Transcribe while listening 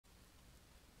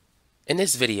In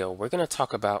this video, we're going to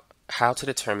talk about how to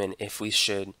determine if we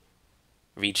should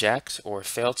reject or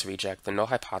fail to reject the null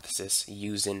hypothesis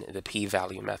using the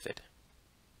p-value method.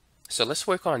 So let's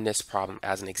work on this problem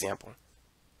as an example.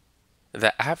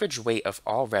 The average weight of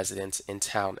all residents in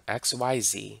town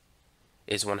XYZ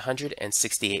is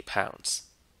 168 pounds.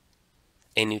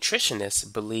 A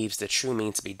nutritionist believes the true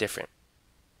mean to be different.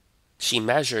 She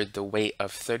measured the weight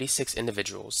of 36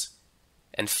 individuals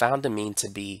and found the mean to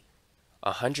be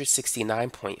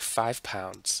 169.5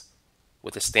 pounds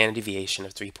with a standard deviation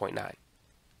of 3.9.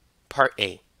 Part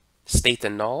A, state the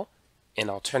null and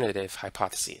alternative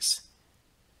hypotheses.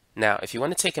 Now, if you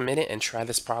want to take a minute and try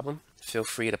this problem, feel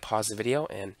free to pause the video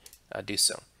and do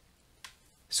so.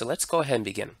 So let's go ahead and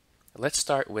begin. Let's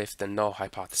start with the null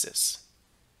hypothesis.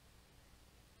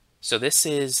 So this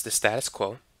is the status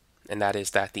quo, and that is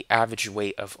that the average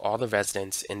weight of all the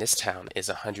residents in this town is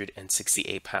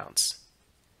 168 pounds.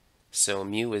 So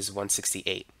mu is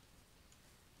 168.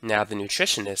 Now the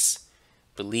nutritionist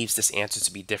believes this answer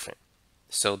to be different.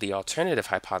 So the alternative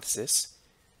hypothesis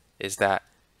is that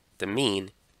the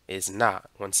mean is not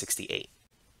 168.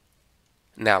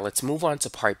 Now let's move on to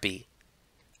part B.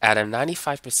 At a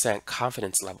 95%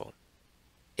 confidence level,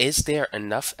 is there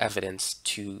enough evidence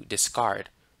to discard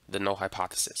the null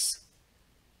hypothesis?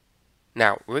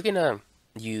 Now we're going to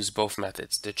use both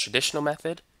methods, the traditional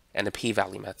method and the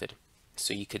p-value method,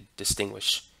 so you could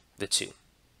distinguish the two.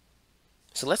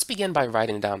 So let's begin by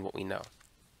writing down what we know.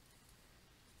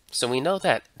 So we know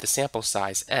that the sample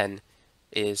size n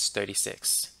is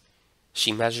 36.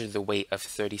 She measured the weight of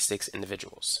 36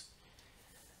 individuals.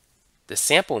 The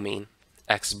sample mean,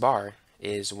 x bar,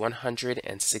 is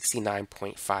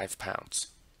 169.5 pounds.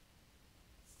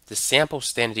 The sample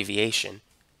standard deviation,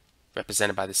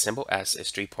 represented by the symbol s,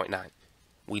 is 3.9.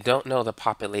 We don't know the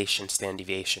population standard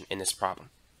deviation in this problem.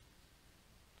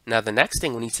 Now the next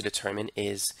thing we need to determine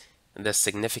is the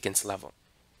significance level.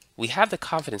 We have the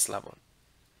confidence level.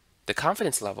 The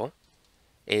confidence level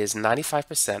is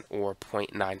 95% or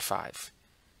 0.95.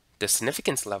 The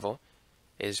significance level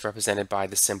is represented by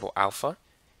the symbol alpha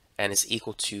and is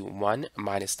equal to 1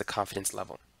 minus the confidence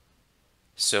level.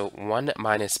 So 1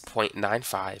 minus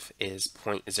 0.95 is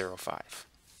 0.05.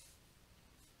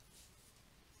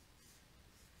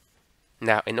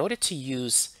 Now, in order to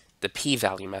use the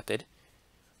p-value method,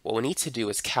 what we need to do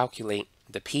is calculate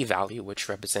the p-value, which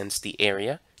represents the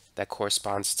area that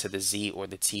corresponds to the z or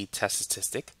the t test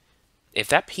statistic. If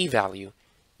that p-value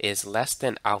is less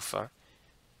than alpha,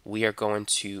 we are going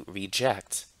to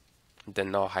reject the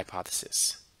null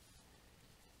hypothesis.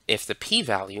 If the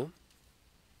p-value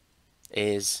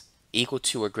is equal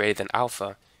to or greater than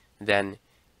alpha, then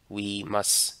we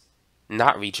must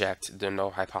not reject the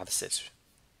null hypothesis.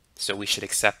 So we should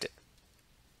accept it.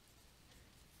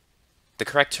 The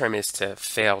correct term is to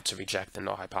fail to reject the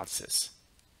null hypothesis.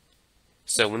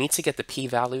 So we need to get the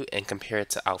p-value and compare it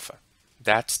to alpha.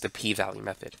 That's the p-value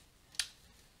method.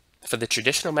 For the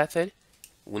traditional method,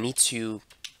 we need to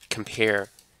compare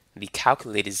the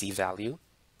calculated z-value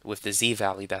with the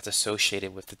z-value that's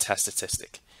associated with the test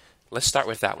statistic. Let's start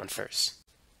with that one first.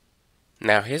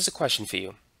 Now here's a question for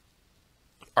you.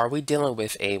 Are we dealing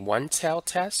with a one-tailed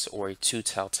test or a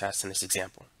two-tailed test in this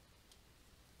example?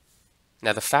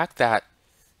 Now the fact that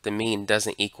the mean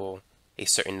doesn't equal a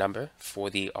certain number for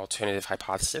the alternative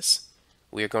hypothesis,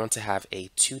 we are going to have a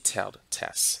two-tailed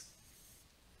test.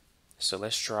 So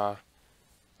let's draw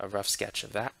a rough sketch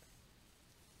of that.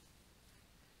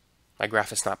 My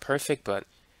graph is not perfect, but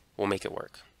we'll make it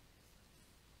work.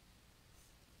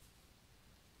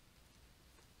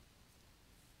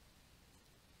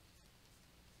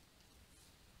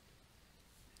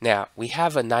 Now, we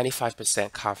have a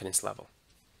 95% confidence level.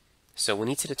 So we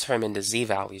need to determine the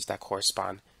z-values that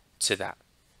correspond to that.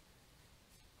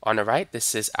 On the right,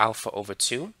 this is alpha over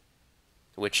 2,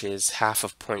 which is half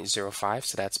of 0.05,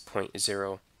 so that's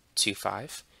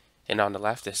 0.025. And on the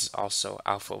left, this is also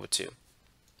alpha over 2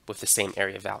 with the same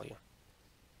area value.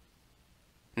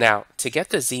 Now, to get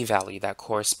the z-value that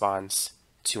corresponds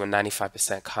to a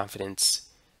 95% confidence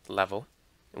level,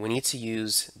 we need to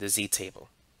use the z-table.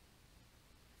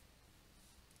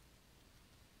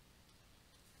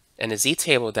 And the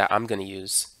z-table that I'm going to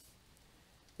use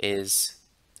is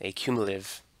a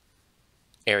cumulative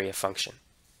area function.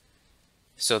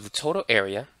 So the total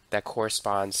area that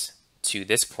corresponds to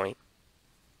this point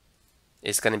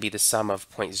is going to be the sum of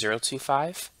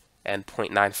 0.025 and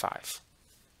 0.95.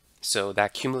 So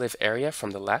that cumulative area from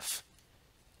the left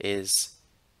is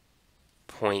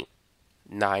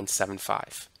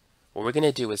 0.975. What we're going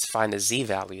to do is find the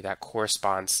z-value that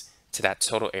corresponds to that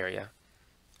total area.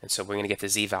 And so we're going to get the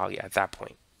z-value at that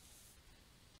point.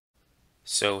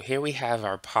 So here we have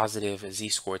our positive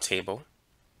z-score table,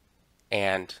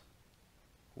 and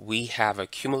we have a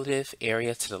cumulative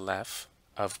area to the left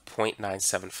of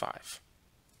 0.975.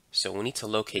 So we need to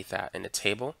locate that in the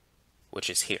table, which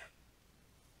is here.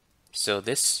 So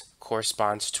this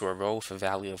corresponds to a row with a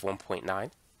value of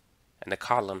 1.9, and the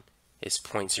column is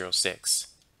 0.06.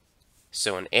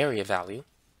 So an area value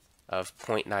of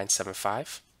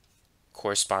 0.975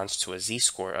 corresponds to a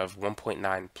z-score of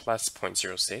 1.9 plus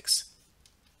 0.06,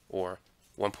 or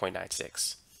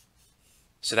 1.96.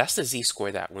 So that's the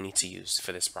z-score that we need to use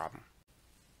for this problem.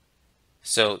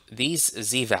 So these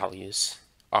z-values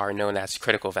are known as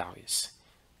critical values.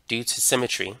 Due to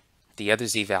symmetry, the other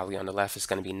z-value on the left is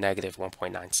going to be negative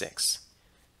 1.96.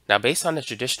 Now, based on the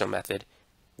traditional method,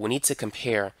 we need to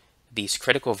compare these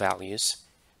critical values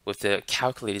with the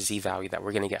calculated z-value that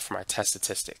we're going to get from our test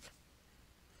statistic.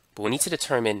 But we need to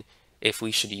determine if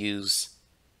we should use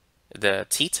the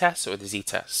t-test or the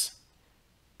z-test.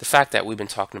 The fact that we've been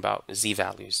talking about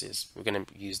z-values is we're going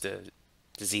to use the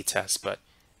z-test, but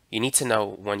you need to know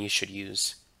when you should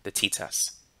use the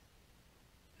t-test.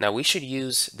 Now, we should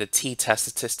use the t-test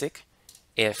statistic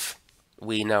if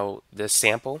we know the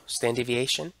sample standard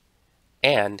deviation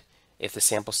and if the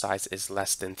sample size is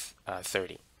less than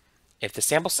 30. If the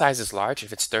sample size is large,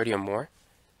 if it's 30 or more,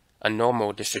 a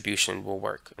normal distribution will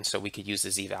work, and so we could use the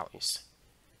z-values.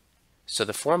 So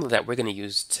the formula that we're going to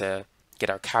use to get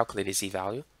our calculated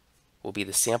z-value will be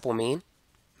the sample mean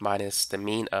minus the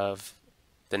mean of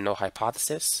the null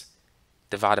hypothesis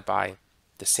divided by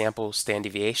the sample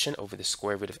standard deviation over the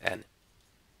square root of n.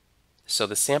 So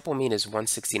the sample mean is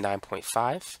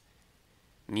 169.5,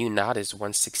 mu naught is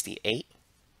 168,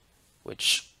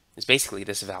 which is basically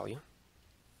this value,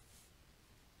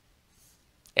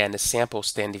 and the sample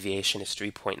standard deviation is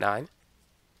 3.9.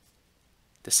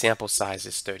 The sample size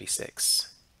is 36.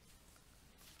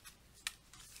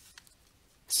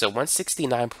 So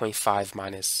 169.5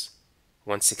 minus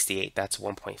 168, that's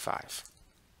 1.5.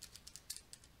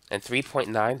 And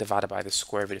 3.9 divided by the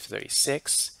square root of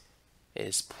 36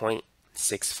 is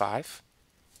 0.65.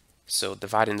 So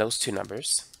dividing those two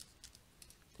numbers,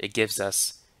 it gives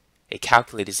us a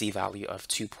calculated z-value of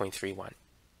 2.31.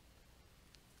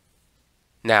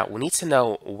 Now, we need to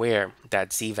know where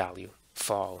that z-value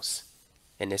falls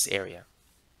in this area.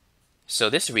 So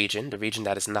this region, the region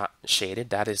that is not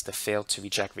shaded, that is the fail to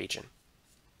reject region.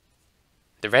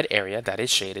 The red area that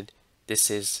is shaded, this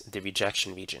is the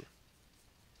rejection region.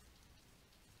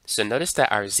 So notice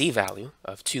that our z-value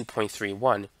of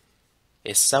 2.31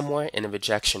 is somewhere in the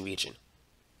rejection region.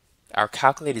 Our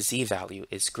calculated z-value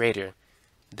is greater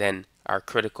than our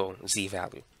critical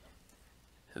z-value.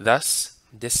 Thus,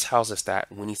 this tells us that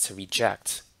we need to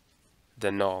reject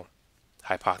the null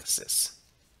hypothesis.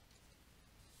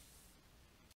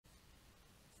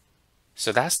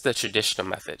 So that's the traditional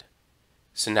method.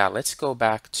 So now let's go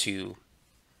back to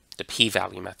the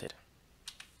p-value method.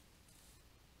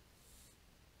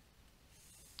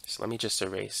 So let me just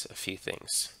erase a few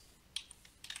things.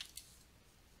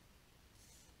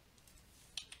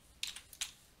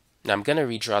 Now I'm going to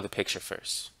redraw the picture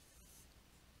first.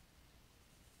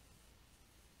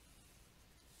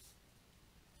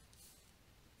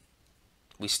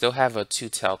 We still have a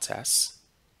two-tailed test.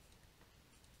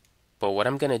 But what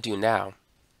I'm going to do now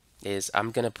is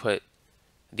I'm going to put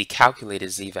the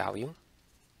calculated z-value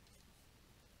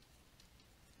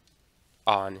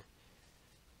on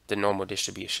the normal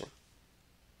distribution.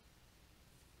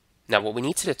 Now what we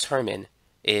need to determine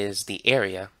is the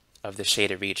area of the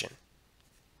shaded region.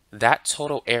 That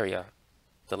total area,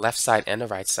 the left side and the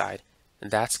right side,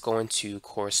 that's going to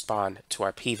correspond to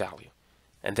our p-value.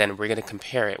 And then we're going to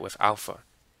compare it with alpha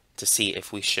to see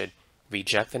if we should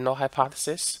reject the null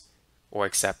hypothesis or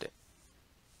accept it.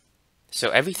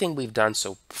 So everything we've done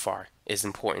so far is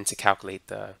important to calculate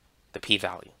the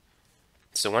p-value.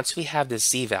 So once we have this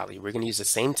z-value, we're going to use the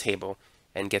same table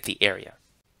and get the area.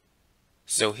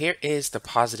 So here is the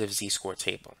positive z-score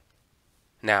table.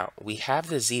 Now we have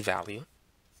the z-value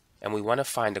and we want to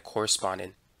find the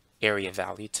corresponding area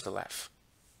value to the left.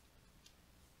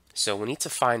 So we need to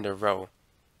find a row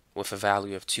with a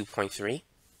value of 2.3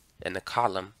 and the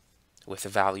column with a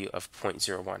value of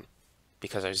 0.01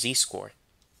 because our z-score,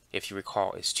 if you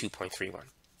recall, is 2.31.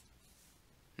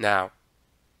 Now,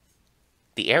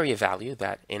 the area value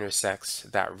that intersects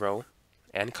that row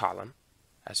and column,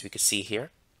 as we can see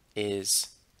here, is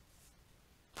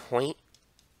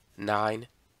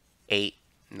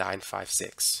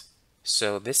 0.98956.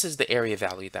 So this is the area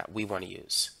value that we want to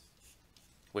use,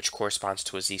 which corresponds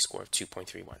to a z-score of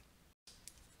 2.31.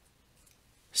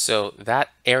 So that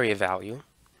area value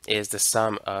is the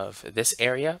sum of this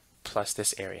area plus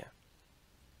this area.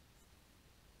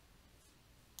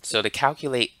 So to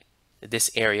calculate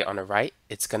this area on the right,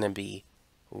 it's going to be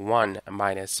 1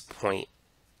 minus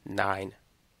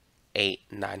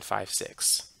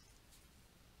 0.98956.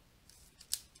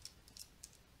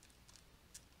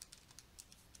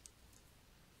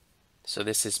 So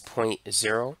this is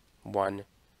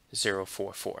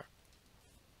 0.01044.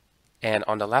 And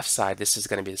on the left side, this is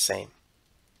going to be the same.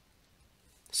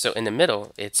 So in the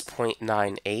middle, it's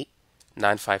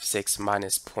 0.98956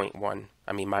 minus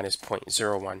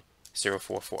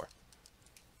 0.01044.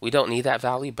 We don't need that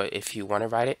value, but if you want to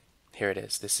write it, here it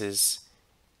is. This is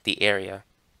the area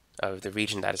of the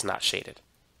region that is not shaded.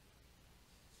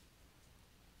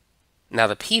 Now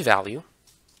the p-value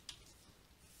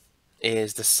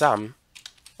is the sum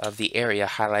of the area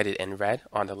highlighted in red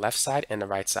on the left side and the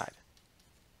right side.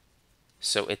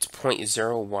 So it's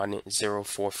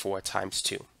 0.01044 times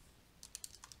 2.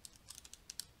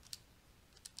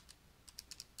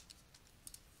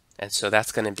 And so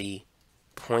that's going to be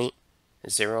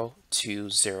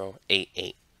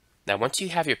 0.02088. Now once you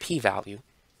have your p-value,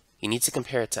 you need to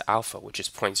compare it to alpha, which is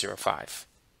 0.05.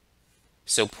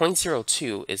 So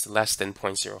 0.02 is less than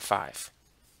 0.05.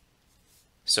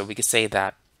 So we could say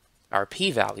that our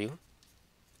p-value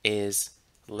is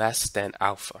less than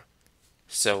alpha.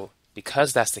 So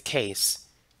because that's the case,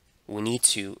 we need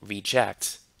to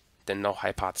reject the null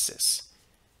hypothesis.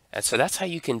 And so that's how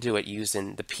you can do it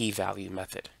using the p-value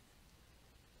method.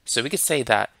 So we could say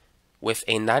that with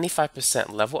a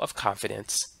 95% level of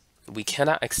confidence, we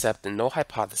cannot accept the null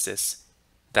hypothesis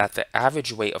that the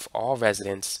average weight of all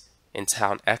residents in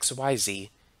town XYZ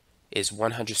is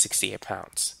 168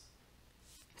 pounds.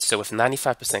 So with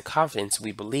 95% confidence,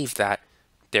 we believe that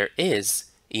there is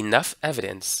enough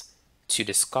evidence to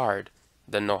discard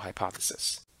the null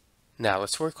hypothesis. Now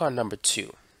let's work on number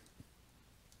 2.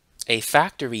 A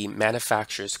factory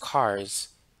manufactures cars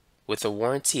with a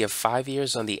warranty of 5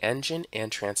 years on the engine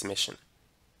and transmission.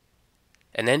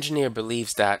 An engineer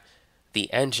believes that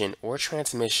the engine or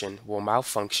transmission will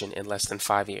malfunction in less than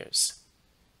 5 years.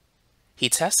 He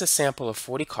tests a sample of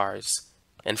 40 cars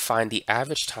and finds the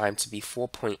average time to be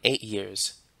 4.8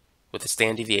 years with a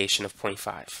standard deviation of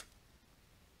 0.5.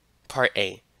 Part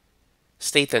A.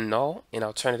 State the null and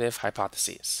alternative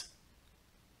hypotheses.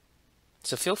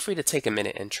 So feel free to take a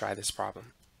minute and try this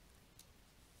problem.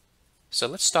 So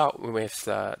let's start with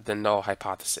the null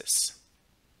hypothesis.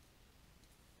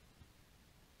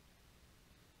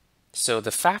 So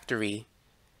the factory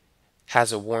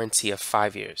has a warranty of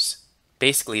 5 years.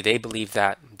 Basically, they believe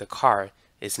that the car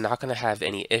is not going to have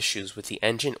any issues with the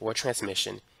engine or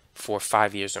transmission for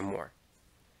 5 years or more.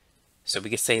 So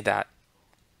we could say that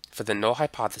for the null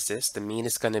hypothesis, the mean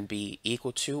is going to be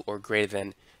equal to or greater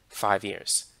than 5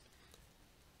 years.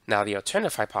 Now the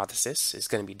alternative hypothesis is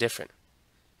going to be different.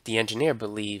 The engineer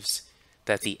believes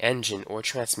that the engine or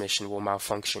transmission will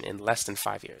malfunction in less than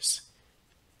 5 years.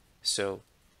 So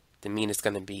the mean is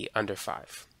going to be under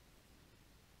 5.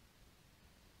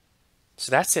 So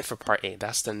that's it for part A.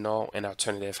 That's the null and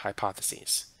alternative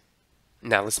hypotheses.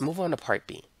 Now let's move on to part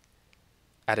B.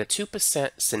 At a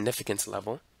 2% significance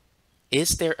level,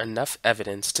 is there enough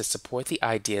evidence to support the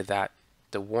idea that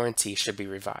the warranty should be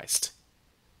revised?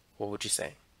 What would you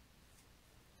say?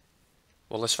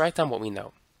 Well, let's write down what we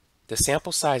know. The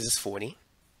sample size is 40.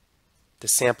 The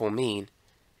sample mean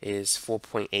is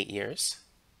 4.8 years.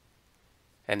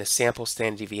 And the sample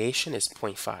standard deviation is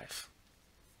 0.5.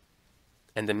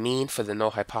 And the mean for the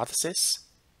null hypothesis,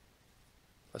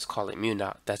 let's call it mu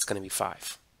naught, that's going to be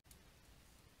 5.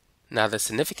 Now the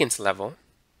significance level,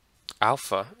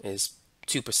 alpha, is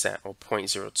 2% or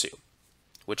 0.02,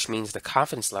 which means the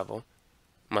confidence level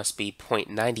must be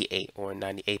 0.98 or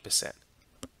 98%.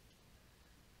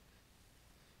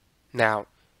 Now,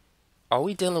 are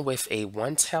we dealing with a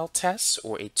one-tail test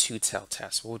or a two-tail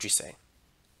test? What would you say?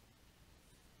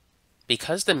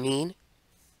 Because the mean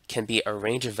can be a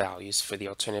range of values for the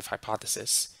alternative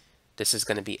hypothesis, this is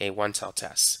going to be a one-tail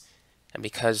test. And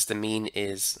because the mean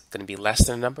is going to be less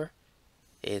than a number,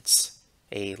 it's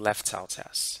a left-tail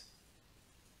test.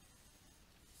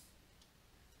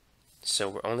 So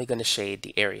we're only going to shade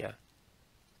the area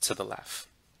to the left.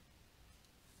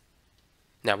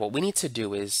 Now what we need to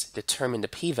do is determine the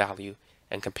p-value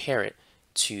and compare it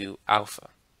to alpha.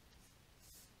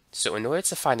 So in order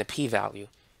to find the p-value,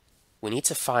 we need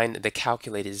to find the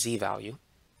calculated z-value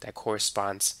that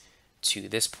corresponds to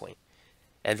this point.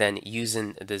 And then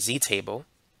using the z-table,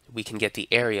 we can get the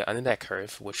area under that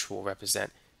curve, which will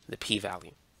represent the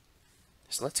p-value.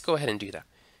 So let's go ahead and do that.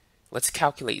 Let's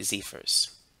calculate z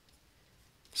first.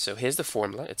 So here's the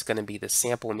formula. It's going to be the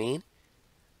sample mean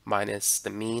minus the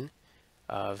mean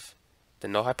of the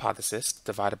null hypothesis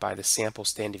divided by the sample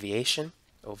standard deviation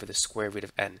over the square root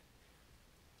of n.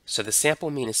 So the sample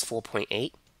mean is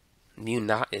 4.8, mu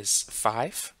naught is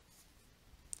 5,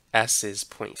 s is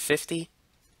 0.50,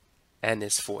 n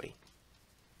is 40.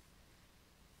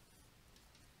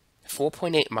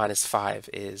 4.8 minus 5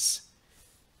 is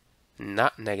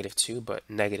not -2, but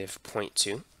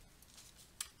 -0.2.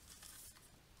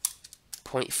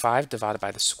 0.5 divided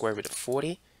by the square root of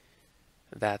 40,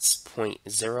 that's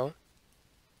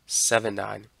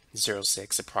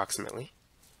 0.07906 approximately.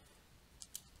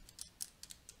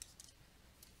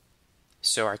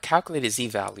 So our calculated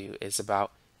z-value is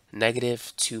about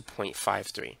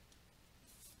 -2.53.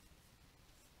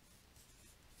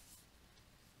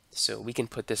 So we can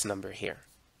put this number here.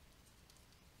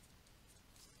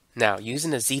 Now,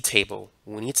 using the z-table,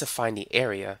 we need to find the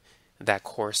area that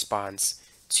corresponds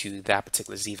to that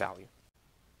particular z-value.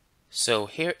 So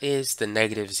here is the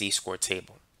negative z-score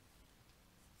table.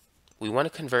 We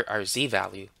want to convert our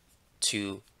z-value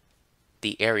to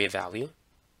the area value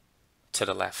to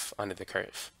the left under the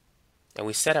curve. And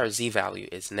we said our z-value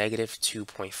is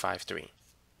 -2.53.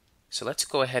 So let's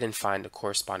go ahead and find the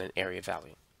corresponding area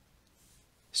value.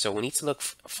 So we need to look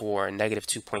for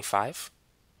 -2.5,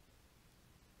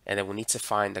 and then we need to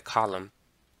find the column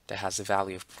that has a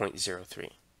value of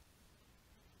 0.03.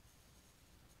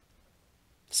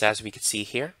 So as we can see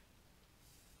here,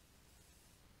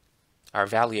 our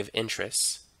value of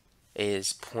interest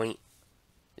is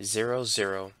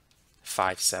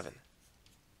 0.0057.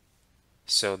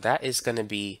 So that is going to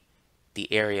be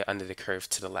the area under the curve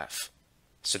to the left.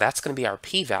 So that's going to be our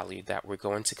p-value that we're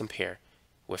going to compare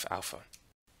with alpha.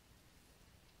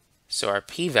 So our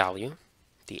p-value,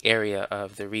 the area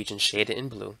of the region shaded in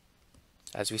blue,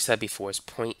 as we said before, is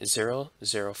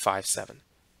 0.0057.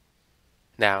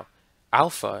 Now,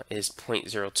 alpha is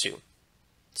 0.02.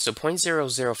 So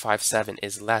 0.0057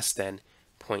 is less than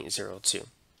 0.02.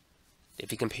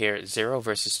 If you compare 0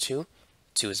 versus 2,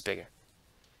 2 is bigger.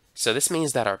 So this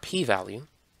means that our p-value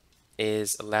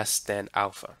is less than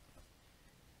alpha.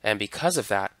 And because of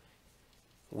that,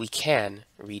 we can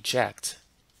reject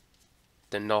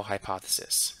the null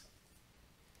hypothesis.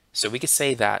 So we could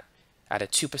say that at a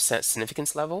 2%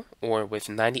 significance level, or with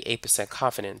 98%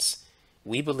 confidence,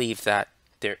 we believe that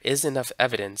there is enough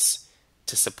evidence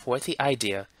to support the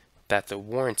idea that the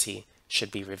warranty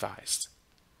should be revised.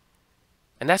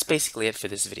 And that's basically it for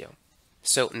this video.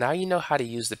 So now you know how to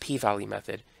use the p-value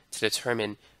method to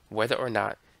determine whether or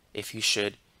not if you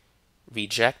should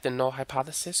reject the null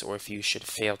hypothesis or if you should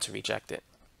fail to reject it.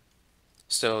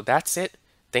 So that's it.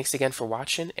 Thanks again for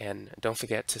watching, and don't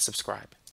forget to subscribe.